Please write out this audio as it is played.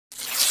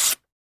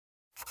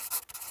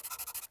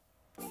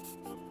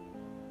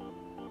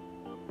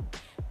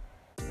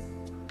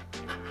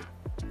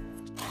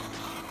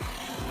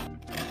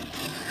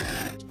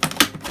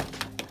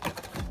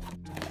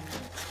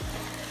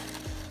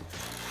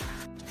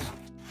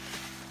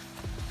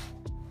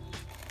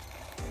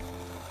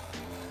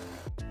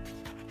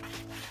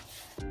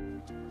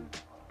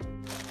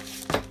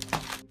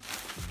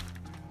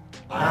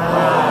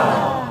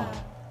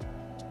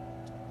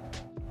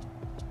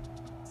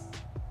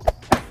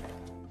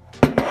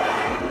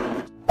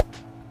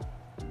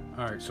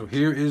Alright, so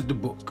here is the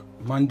book.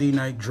 Monday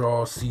Night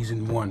Draw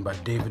Season 1 by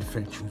David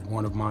Finch, who's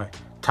one of my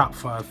top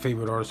 5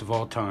 favorite artists of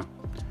all time.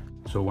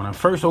 So when I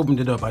first opened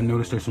it up, I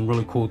noticed there's some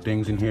really cool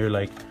things in here,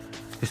 like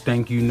this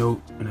thank you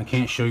note, and I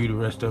can't show you the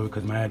rest of it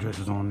because my address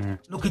is on there.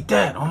 Look at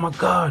that! Oh my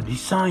god, he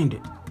signed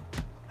it.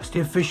 That's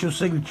the official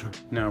signature.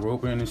 Now we're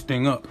opening this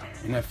thing up,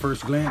 and at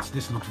first glance,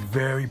 this looks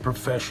very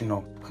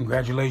professional.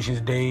 Congratulations,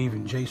 Dave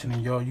and Jason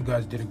and y'all. You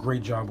guys did a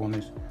great job on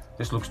this.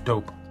 This looks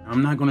dope.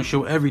 I'm not gonna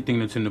show everything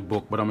that's in the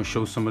book, but I'm gonna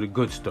show some of the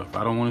good stuff.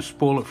 I don't wanna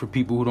spoil it for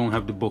people who don't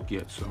have the book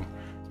yet, so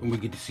when we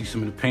get to see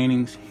some of the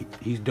paintings,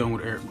 he's done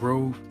with Eric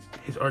Grove.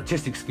 His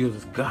artistic skills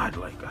is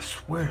godlike, I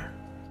swear.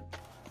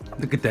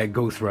 Look at that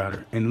Ghost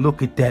Rider, and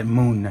look at that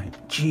Moon Knight.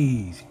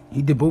 Jeez,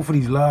 he did both of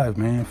these live,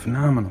 man,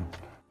 phenomenal.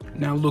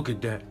 Now look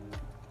at that.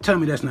 Tell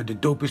me that's not the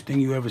dopest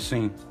thing you ever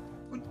seen.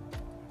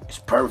 It's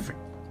perfect.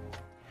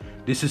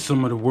 This is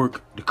some of the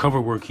work, the cover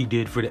work he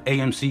did for the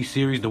AMC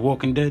series, The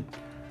Walking Dead.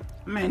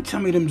 Man, tell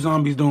me them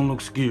zombies don't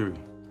look scary.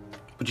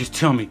 But just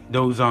tell me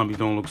those zombies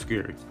don't look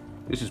scary.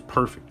 This is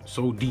perfect,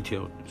 so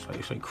detailed.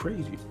 It's like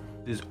crazy.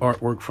 This is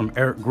artwork from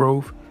Eric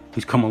Grove.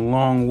 He's come a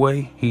long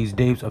way. He's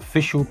Dave's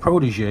official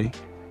protege.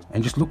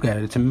 And just look at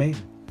it, it's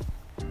amazing.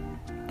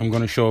 I'm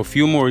gonna show a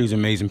few more of these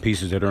amazing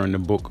pieces that are in the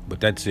book, but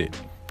that's it.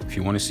 If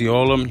you wanna see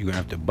all of them, you're gonna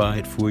have to buy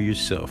it for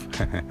yourself.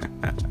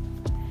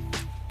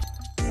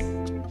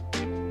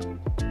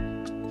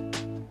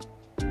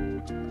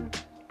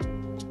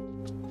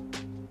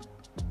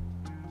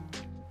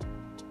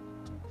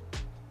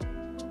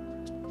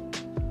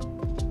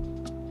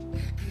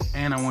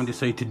 And I wanted to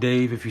say to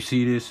Dave, if you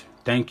see this,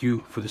 thank you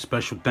for the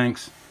special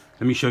thanks.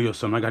 Let me show you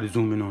something. I got to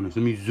zoom in on this.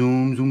 Let me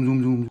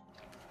zoom.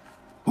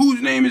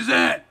 Whose name is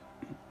that?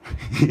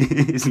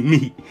 It's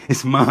me.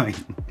 It's mine.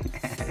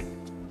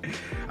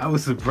 I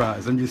was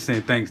surprised. I'm just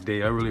saying thanks,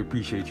 Dave. I really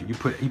appreciate you.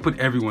 You put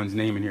everyone's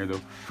name in here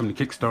though, from the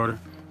Kickstarter.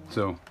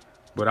 So,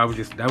 but that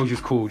was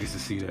just cool just to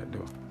see that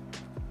though.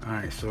 All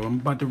right, so I'm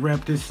about to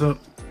wrap this up.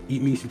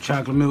 Eat me some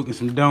chocolate milk and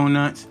some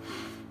donuts,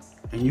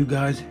 and you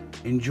guys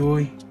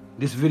enjoy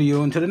this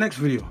video until the next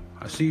video.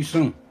 I'll see you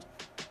soon.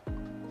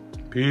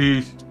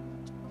 Peace.